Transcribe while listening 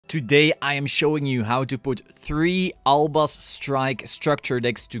Today I am showing you how to put 3 Albaz Strike structure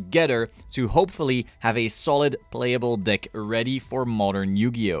decks together to hopefully have a solid playable deck ready for modern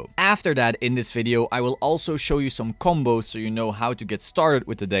Yu-Gi-Oh! After that, in this video, I will also show you some combos so you know how to get started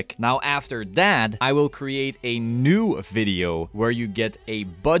with the deck. Now after that, I will create a new video where you get a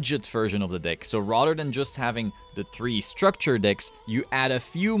budget version of the deck. So rather than just having the 3 structure decks, you add a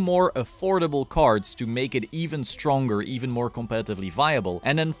few more affordable cards to make it even stronger, even more competitively viable.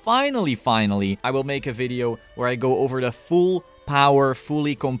 And then finally, I will make a video where I go over the full power,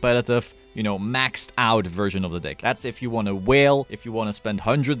 fully competitive, maxed out version of the deck. That's if you want to whale, if you want to spend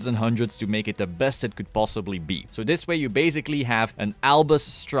hundreds and hundreds to make it the best it could possibly be. So this way you basically have an Albaz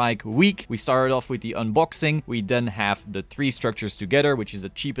Strike week. We started off with the unboxing. We then have the 3 structures together, which is the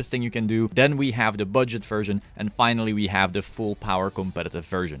cheapest thing you can do. Then we have the budget version. And finally, we have the full power competitive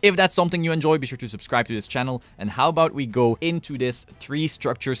version. If that's something you enjoy, be sure to subscribe to this channel. And how about we go into this 3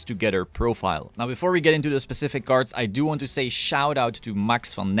 structures together profile. Now, before we get into the specific cards, I do want to say shout out to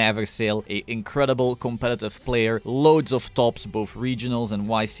Max van Neverseel, an incredible competitive player, loads of tops, both regionals and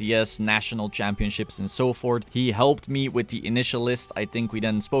YCS, national championships and so forth. He helped me with the initial list. I think we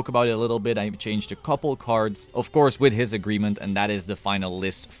then spoke about it a little bit. I changed a couple cards, of course with his agreement, and that is the final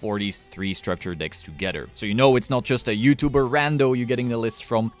list for these 3 structure decks together. So it's not just a YouTuber rando you're getting the list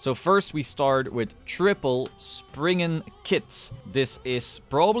from. So first we start with triple Springen Kit. This is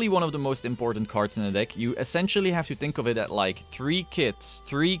probably one of the most important cards in the deck. You essentially have to think of it at like 3 kits,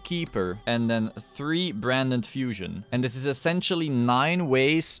 3 keeper, and then 3 branded fusion. And this is essentially 9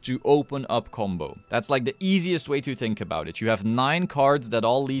 ways to open up combo. That's like the easiest way to think about it. You have 9 cards that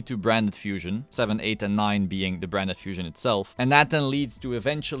all lead to branded fusion, 7, 8, and 9 being the branded fusion itself. And that then leads to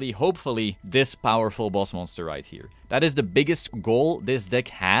eventually, hopefully, this powerful boss monster right here. That is the biggest goal this deck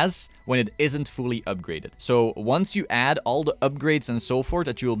has when it isn't fully upgraded. So once you add all the upgrades and so forth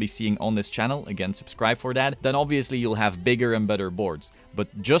that you will be seeing on this channel, again, subscribe for that, then obviously you'll have bigger and better boards.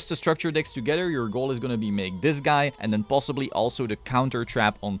 But just the structure decks together, your goal is going to be make this guy and then possibly also the counter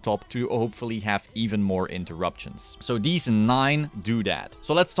trap on top to hopefully have even more interruptions. So these 9 do that.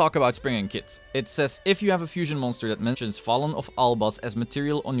 So let's talk about Springen Kit. It says if you have a fusion monster that mentions Fallen of Albaz as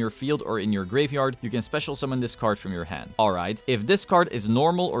material on your field or in your graveyard, you can special summon this card from your hand. Alright, if this card is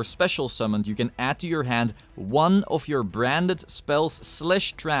normal or special summoned, you can add to your hand one of your branded spells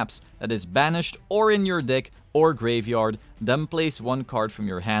 / traps that is banished or in your deck or graveyard, then place 1 card from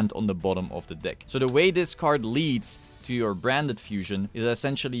your hand on the bottom of the deck. So the way this card leads to your branded fusion is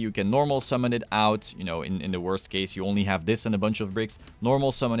essentially you can normal summon it out, in the worst case you only have this and a bunch of bricks,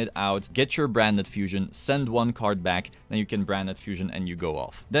 normal summon it out, get your branded fusion, send 1 card back, then you can branded fusion and you go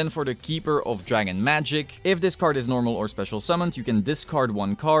off. Then for the Keeper of Dragon Magic, if this card is normal or special summoned, you can discard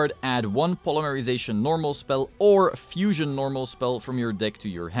 1 card, add 1 polymerization normal spell or fusion normal spell from your deck to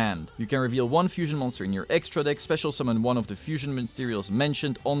your hand. You can reveal 1 fusion monster in your extra deck, special summon 1 of the fusion materials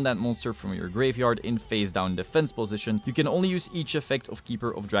mentioned on that monster from your graveyard in face down defense position. You can only use each effect of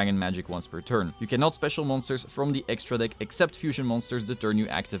Keeper of Dragon Magic once per turn. You cannot special monsters from the extra deck except fusion monsters the turn you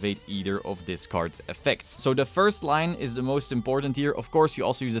activate either of this card's effects. So the first line is the most important here. Of course, you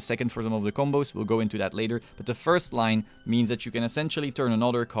also use the second for some of the combos. We'll go into that later. But the first line means that you can essentially turn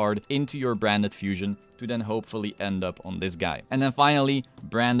another card into your branded fusion to then hopefully end up on this guy. And then finally,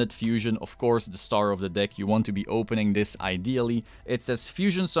 branded fusion, of course, the star of the deck. You want to be opening this ideally. It says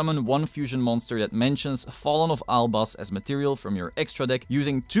fusion summon 1 fusion monster that mentions Fallen of Albaz as material from your extra deck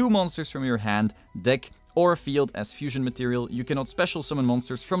using 2 monsters from your hand, deck, or field as fusion material. You cannot special summon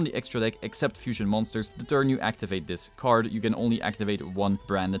monsters from the extra deck except fusion monsters. The turn you activate this card, you can only activate 1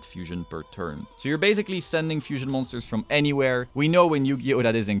 branded fusion per turn. So you're basically sending fusion monsters from anywhere. We know in Yu-Gi-Oh!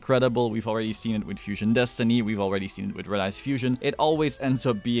 That is incredible. We've already seen it with Fusion Destiny. We've already seen it with Red Eyes Fusion. It always ends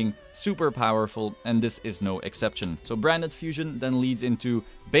up being super powerful, and this is no exception. So branded fusion then leads into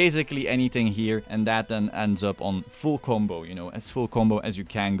basically anything here, and that then ends up on full combo, as full combo as you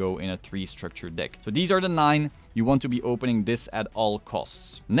can go in a 3 structured deck. So these are the 9. You want to be opening this at all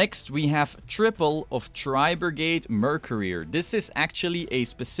costs. Next, we have triple of Tri-Brigade Mercury. This is actually a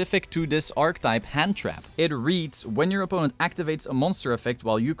specific to this archetype hand trap. It reads, when your opponent activates a monster effect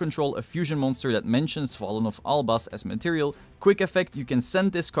while you control a fusion monster that mentions Fallen of Albaz as material, quick effect, you can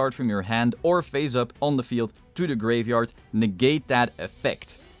send this card from your hand or face up on the field to the graveyard, negate that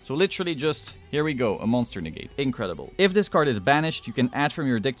effect. So literally just Here we go, a monster negate. Incredible. If this card is banished, you can add from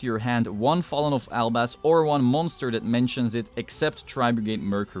your deck to your hand one Fallen of Albaz or one monster that mentions it, except Tri-Brigade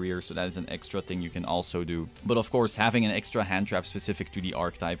Mercourier, so that is an extra thing you can also do. But of course, having an extra hand trap specific to the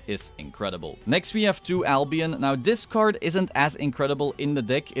archetype is incredible. Next, we have 2 Albion. Now, this card isn't as incredible in the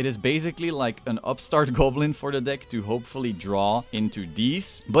deck. It is basically like an upstart goblin for the deck to hopefully draw into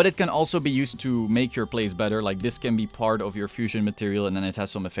these. But it can also be used to make your plays better. Like, this can be part of your fusion material, and then it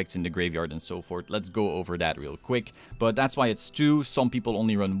has some effects in the graveyard and so forth. Let's go over that real quick. But that's why it's 2. Some people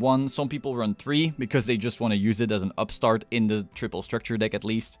only run 1. Some people run 3 because they just want to use it as an upstart in the triple structure deck at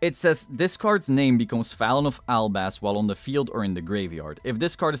least. It says this card's name becomes Fallen of Albaz while on the field or in the graveyard. If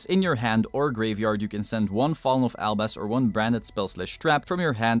this card is in your hand or graveyard, you can send one Fallen of Albaz or one branded spell/trap from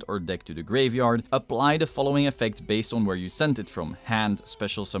your hand or deck to the graveyard. Apply the following effect based on where you sent it from. Hand,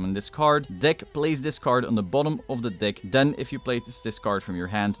 special summon this card. Deck, place this card on the bottom of the deck. Then if you place this card from your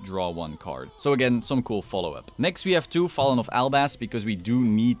hand, draw 1 card. So again, some cool follow-up. Next, we have 2 Fallen of Albaz because we do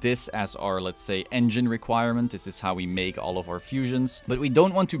need this as our, let's say, engine requirement. This is how we make all of our fusions, but we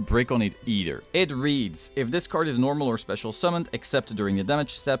don't want to brick on it either. It reads, if this card is normal or special summoned, except during the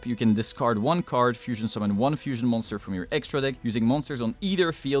damage step, you can discard 1 card, fusion summon 1 fusion monster from your extra deck, using monsters on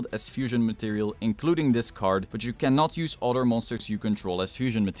either field as fusion material, including this card, but you cannot use other monsters you control as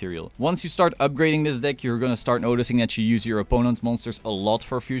fusion material. Once you start upgrading this deck, you're gonna start noticing that you use your opponent's monsters a lot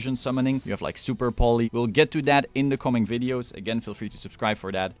for fusion summoning. You have like Super Poly. We'll get to that in the coming videos. Again, feel free to subscribe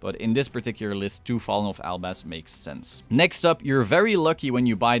for that, but in this particular list, 2 Fallen of Albaz makes sense. Next up, you're very lucky when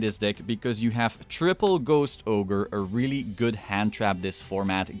you buy this deck because you have triple Ghost Ogre, a really good hand trap this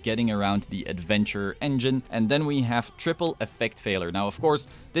format, getting around the Adventurer engine, and then we have triple Effect Failure. Now, of course,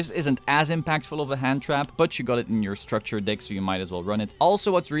 this isn't as impactful of a hand trap, but you got it in your structured deck, so you might as well run it.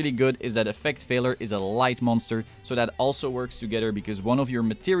 Also, what's really good is that Effect Failure is a light monster, so that also works together because one of your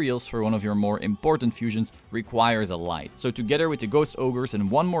materials for one of your more important fusions requires a light. So together with the Ghost Ogres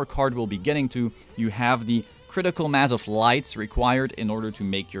and one more card we'll be getting to, you have the critical mass of lights required in order to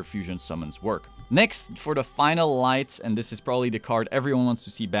make your fusion summons work. Next, for the final light, and this is probably the card everyone wants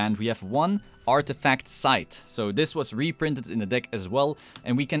to see banned, we have 1 Artifact Sight. So this was reprinted in the deck as well,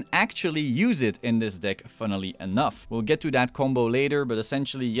 and we can actually use it in this deck, funnily enough. We'll get to that combo later, but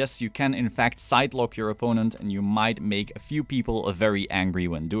essentially, yes, you can in fact sight lock your opponent, and you might make a few people very angry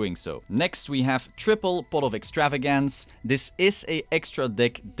when doing so. Next, we have triple Pot of Extravagance. This is a extra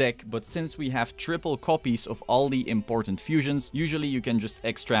deck, but since we have triple copies of all the important fusions, usually you can just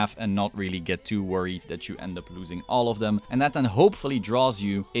extrav and not really get too worried that you end up losing all of them, and that then hopefully draws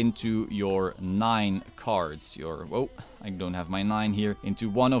you into your 9 cards, I don't have my 9 here, into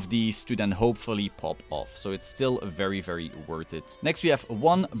one of these to then hopefully pop off. So it's still very, very worth it. Next, we have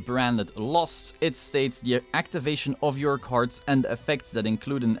 1 Branded Lost. It states the activation of your cards and effects that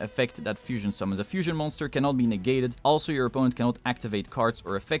include an effect that fusion summons a fusion monster cannot be negated. Also, your opponent cannot activate cards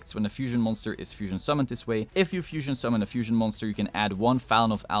or effects when a fusion monster is fusion summoned this way. If you fusion summon a fusion monster, you can add 1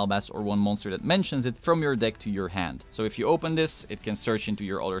 Fallen of Albaz or 1 monster that mentions it from your deck to your hand. So if you open this, it can search into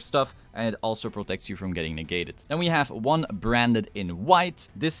your other stuff, and it also protects you from getting negated. Then we have 1 Branded in White.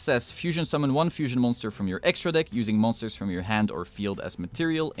 This says fusion summon 1 fusion monster from your extra deck using monsters from your hand or field as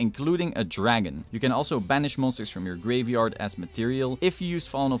material, including a dragon. You can also banish monsters from your graveyard as material if you use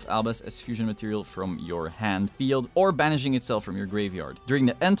Fallen of Albaz as fusion material from your hand, field, or banishing itself from your graveyard. During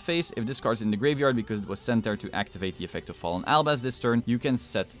the end phase, if this card's in the graveyard because it was sent there to activate the effect of Fallen Albaz this turn, you can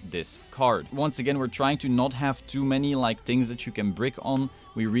set this card. Once again, we're trying to not have too many things that you can brick on.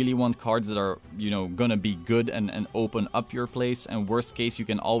 We really want cards that are, gonna be good and open up your place, and worst case, you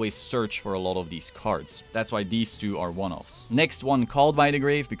can always search for a lot of these cards. That's why these 2 are one-offs. Next one, Called by the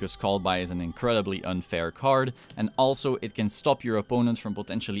Grave, because Called by is an incredibly unfair card, and also it can stop your opponent from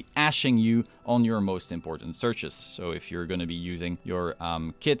potentially ashing you on your most important searches. So if you're gonna be using your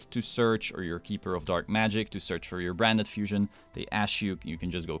Kit to search, or your Keeper of Dark Magic to search for your branded fusion, they ash you, you can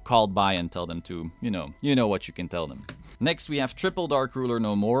just go Called by and tell them to, you know what you can tell them. Next, we have triple Dark Ruler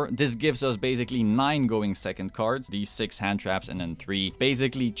No More. This gives us basically 9 going second cards, these 6 hand traps, and then 3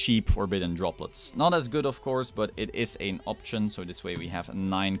 basically cheap forbidden droplets. Not as good, of course, but it is an option, so this way we have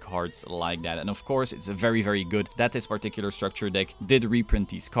 9 cards like that. And of course, it's very, very good that this particular structure deck did reprint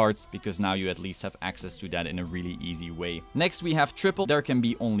these cards, because now you at least have access to that in a really easy way. Next, we have triple There Can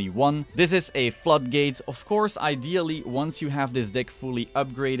Be Only One. This is a floodgate. Of course, ideally, once you have this deck fully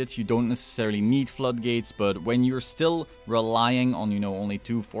upgraded, you don't necessarily need floodgates, but when you're still relying on, only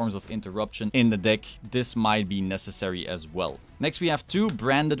 2 forms of interruption in the deck, this might be necessary as well. Next, we have 2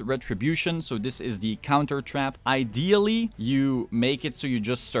 branded Retribution. So this is the counter trap. Ideally, you make it so you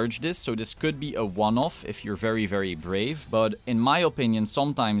just search this. So this could be a one-off if you're very, very brave. But in my opinion,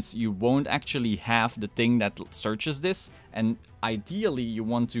 sometimes you won't actually have the thing that searches this. And ideally, you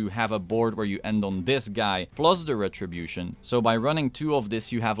want to have a board where you end on this guy plus the Retribution. So by running 2 of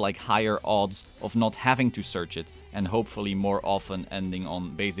this, you have like higher odds of not having to search it, and hopefully more often ending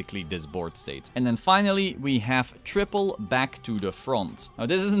on basically this board state. And then finally, we have triple back to the front. Now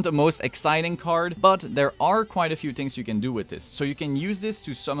this isn't the most exciting card, but there are quite a few things you can do with this. So you can use this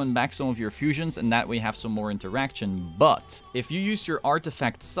to summon back some of your fusions, and that way have some more interaction. But if you use your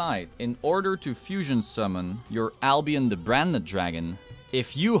artifact side in order to fusion summon your Albion the Branded Dragon,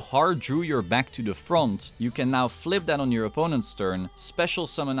 if you hard drew your back to the front, you can now flip that on your opponent's turn, special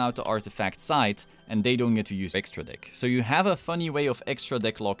summon out the artifact side, and they don't get to use extra deck. So you have a funny way of extra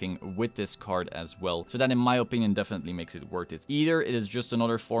deck locking with this card as well. So that, in my opinion, definitely makes it worth it. Either it is just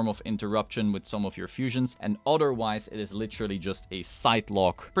another form of interruption with some of your fusions, and otherwise it is literally just a side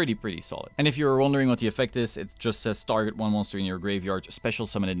lock. Pretty solid. And if you're wondering what the effect is, it just says target one monster in your graveyard, special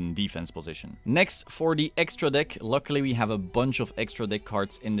summon it in defense position. Next, for the extra deck, luckily we have a bunch of extra deck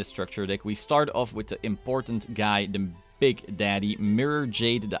cards in this structure deck. We start off with the important guy, the Big Daddy, Mirror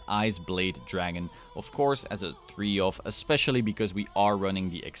Jade, the Ice Blade Dragon. Of course, as a 3-off, especially because we are running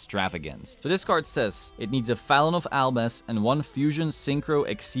the Extravagance. So this card says it needs a Fallon of Albaz and 1 Fusion, Synchro,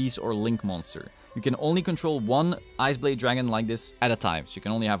 Xyz, or Link monster. You can only control 1 Ice Blade Dragon like this at a time, so you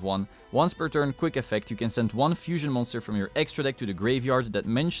can only have 1. Once per turn, quick effect, you can send 1 fusion monster from your extra deck to the graveyard that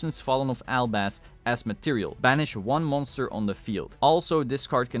mentions Fallen of Albaz as material. Banish 1 monster on the field. Also, this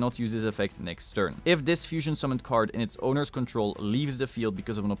card cannot use this effect next turn. If this fusion summoned card in its owner's control leaves the field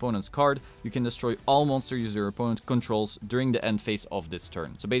because of an opponent's card, you can destroy all monsters your opponent controls during the end phase of this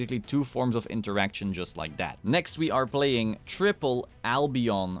turn. So basically 2 forms of interaction just like that. Next, we are playing triple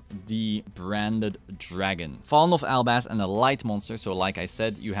Albion, the Branded Dragon. Fallen of Albaz and a light monster, so like I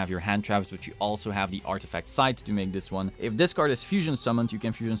said, you have your hand traps, but you also have the artifact side to make this one. If this card is fusion summoned, you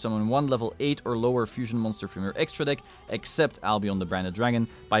can fusion summon 1 level 8 or lower fusion monster from your extra deck, except Albion the Branded Dragon,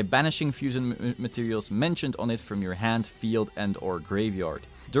 by banishing fusion materials mentioned on it from your hand, field, and or graveyard.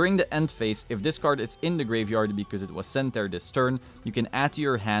 During the end phase, if this card is in the graveyard because it was sent there this turn, you can add to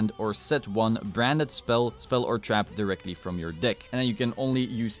your hand or set 1 branded spell or trap directly from your deck. And then you can only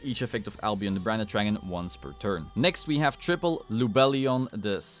use each effect of Albion the Branded Dragon once per turn. Next, we have triple Lubellion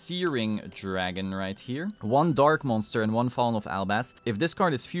the Searing Dragon right here. 1 dark monster and 1 Fallen of Albaz. If this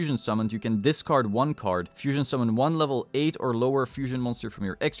card is fusion summoned, you can discard 1 card, fusion summon 1 level 8 or lower fusion monster from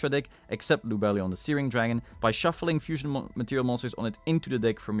your extra deck, except Lubellion the Searing Dragon, by shuffling fusion material monsters on it into the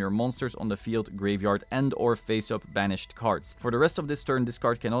deck from your monsters on the field, graveyard, and or face-up banished cards. For the rest of this turn, this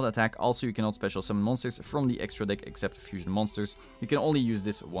card cannot attack. Also, you cannot special summon monsters from the extra deck except fusion monsters. You can only use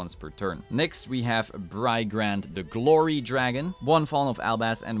this once per turn. Next, we have Brygrand the Glory Dragon. 1 Fallen of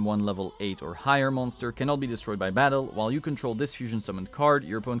Albaz and 1 level 8 or higher monster, cannot be destroyed by battle. While you control this fusion summoned card,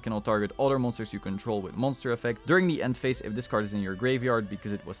 your opponent cannot target other monsters you control with monster effect. During the end phase, if this card is in your graveyard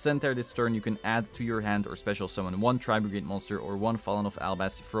because it was sent there this turn, you can add to your hand or special summon 1 Tri-Brigade monster or 1 Fallen of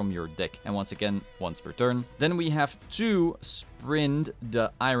Albaz from your deck, and once again once per turn. Then we have 2 Sprind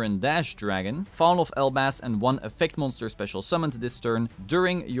the Iron Dash Dragon. Fallen of Albaz and 1 effect monster special summoned this turn.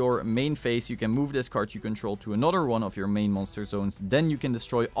 During your main phase, you can move this card you control to another one of your main monster zones. Then you can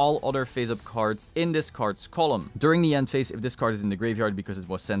destroy all other phase-up cards in this card's column. During the end phase, if this card is in the graveyard because it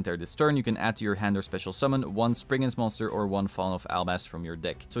was sent there this turn, you can add to your hand or special summon 1 Spriggan's monster or 1 Fallen of Albaz from your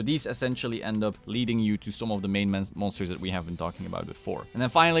deck. So these essentially end up leading you to some of the main monsters that we have been talking about before. And then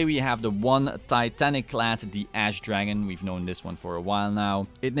finally, we have the 1 Titanic Clad, the Ash Dragon. We've known this one for a while now.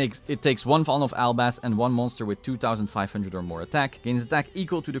 It takes 1 Fallen of Albaz and 1 monster with 2500 or more attack. Gains attack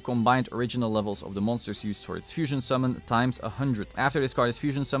equal to the combined original levels of the monsters used for its fusion summon times 100. After this card is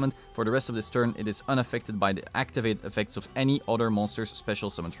fusion summoned, for the rest of this turn, it is unaffected by the activated effects of any other monsters special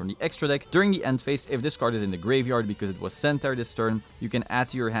summoned from the extra deck. During the end phase, if this card is in the graveyard because it was sent there this turn, you can add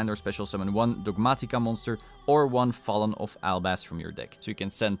to your hand or special summon 1 Dogmatica monster or 1 Fallen of Albaz from your deck. So you can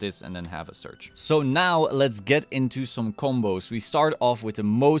send this and then have a search. So now let's get into some combos. We start off with the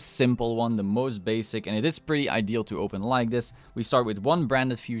most simple one, the most basic, and it is pretty ideal to open like this. We start with 1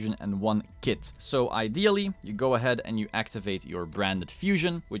 branded fusion and 1 kit. So ideally, you go ahead and you activate your branded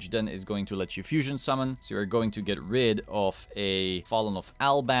fusion, which then is going to let you fusion summon. So you're going to get rid of a Fallen of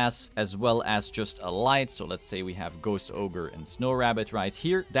Albaz as well as just a light. So let's say we have Ghost Ogre and Snow Rabbit right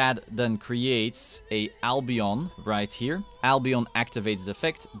here. That then creates a Albion right here. Albion activates the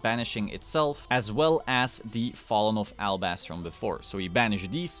effect, banishing itself, as well as the Fallen of Albaz from before. So we banish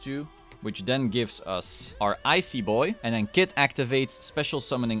these 2, which then gives us our Icy Boy. And then Kit activates special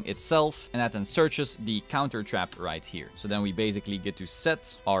summoning itself, and that then searches the counter trap right here. So then we basically get to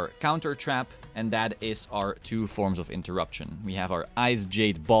set our counter trap, and that is our two forms of interruption. We have our Ice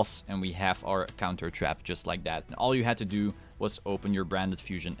Jade boss, and we have our counter trap just like that. And all you had to do was open your branded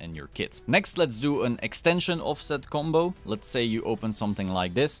fusion and your kit. Next, let's do an extension offset combo. Let's say you open something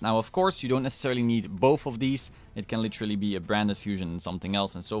like this. Now, of course, you don't necessarily need both of these. It can literally be a branded fusion and something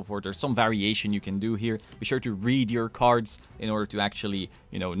else and so forth. There's some variation you can do here. Be sure to read your cards in order to actually,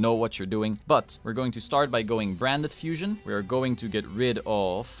 know what you're doing. But we're going to start by going branded fusion. We are going to get rid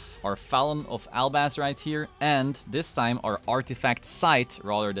of our Fallon of Albaz right here. And this time our artifact site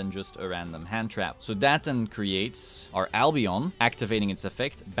rather than just a random hand trap. So that then creates our Albion, activating its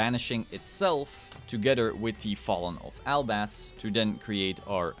effect, banishing itself together with the Fallen of Albaz to then create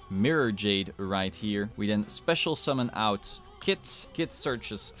our Mirror Jade right here. We then special summon out Kit. Kit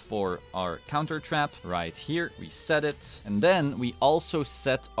searches for our counter trap right here. We set it, and then we also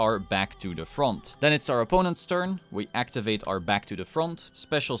set our back to the front. Then it's our opponent's turn. We activate our back to the front,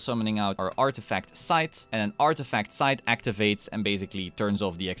 special summoning out our artifact site, and an artifact site activates and basically turns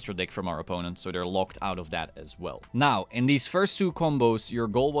off the extra deck from our opponent, so they're locked out of that as well. Now, in these first two combos, your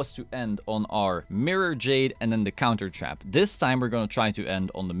goal was to end on our Mirror Jade and then the counter trap. This time we're going to try to end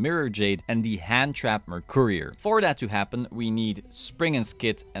on the Mirror Jade and the hand trap Mercurier. For that to happen, we need Spriggan's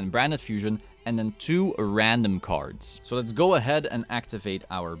Kit and Branded Fusion, and then 2 random cards. So let's go ahead and activate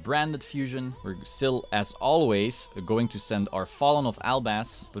our Branded Fusion. We're still, as always, going to send our Fallen of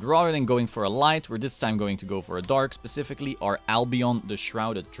Albaz, but rather than going for a light, we're this time going to go for a dark, specifically our Albion, the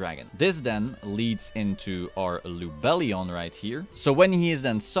Shrouded Dragon. This then leads into our Lubellion right here. So when he is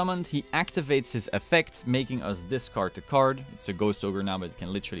then summoned, he activates his effect, making us discard the card. It's a Ghost Ogre now, but it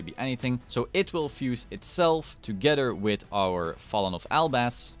can literally be anything. So it will fuse itself together with our Fallen of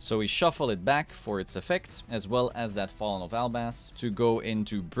Albaz. So we shuffle it back for its effect, as well as that Fallen of Albaz to go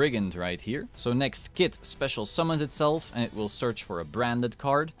into Brigand right here. So next, Kit special summons itself, and it will search for a branded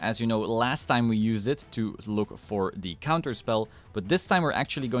card. As you know, last time we used it to look for the counter spell, but this time we're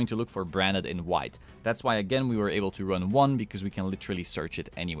actually going to look for branded in white. That's why, again, we were able to run 1, because we can literally search it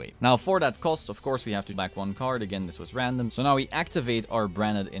anyway. Now, for that cost, of course, we have to back 1 card. Again, this was random. So now we activate our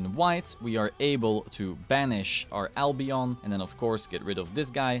branded in white. We are able to banish our Albion, and then, of course, get rid of this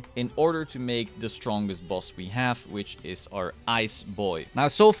guy in order to make the strongest boss we have, which is our Ice Boy. Now,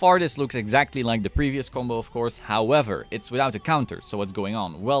 so far, this looks exactly like the previous combo, of course. However, it's without a counter. So what's going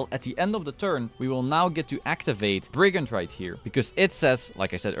on? Well, at the end of the turn, we will now get to activate Brigand right here, because it says,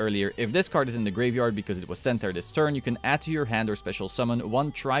 like I said earlier, if this card is in the graveyard because it was sent there this turn, you can add to your hand or special summon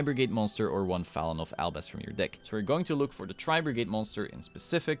 1 Tri-Brigade monster or 1 Fallon of Albaz from your deck. So we're going to look for the Tri-Brigade monster and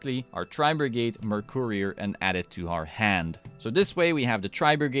specifically our Tri-Brigade Mercurier and add it to our hand. So this way we have the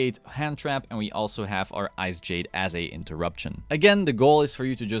Tri-Brigade hand trap, and we also have our Ice Jade as a interruption. Again, the goal is for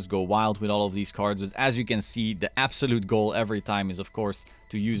you to just go wild with all of these cards, but as you can see, the absolute goal every time is, of course,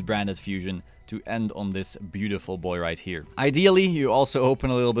 to use Branded Fusion to end on this beautiful boy right here. Ideally, you also open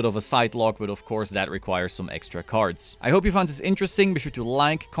a little bit of a side lock, but of course that requires some extra cards. I hope you found this interesting. Be sure to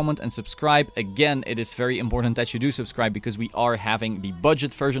like, comment, and subscribe. Again, it is very important that you do subscribe, because we are having the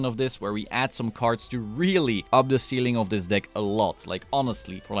budget version of this where we add some cards to really up the ceiling of this deck a lot. Like,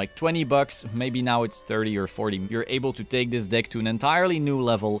 honestly, for like 20 bucks, maybe now it's 30 or 40, you're able to take this deck to an entirely new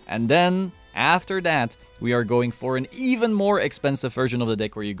level. And then after that, we are going for an even more expensive version of the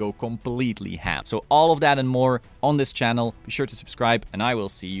deck where you go completely ham. So all of that and more on this channel. Be sure to subscribe, and I will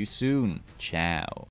see you soon. Ciao.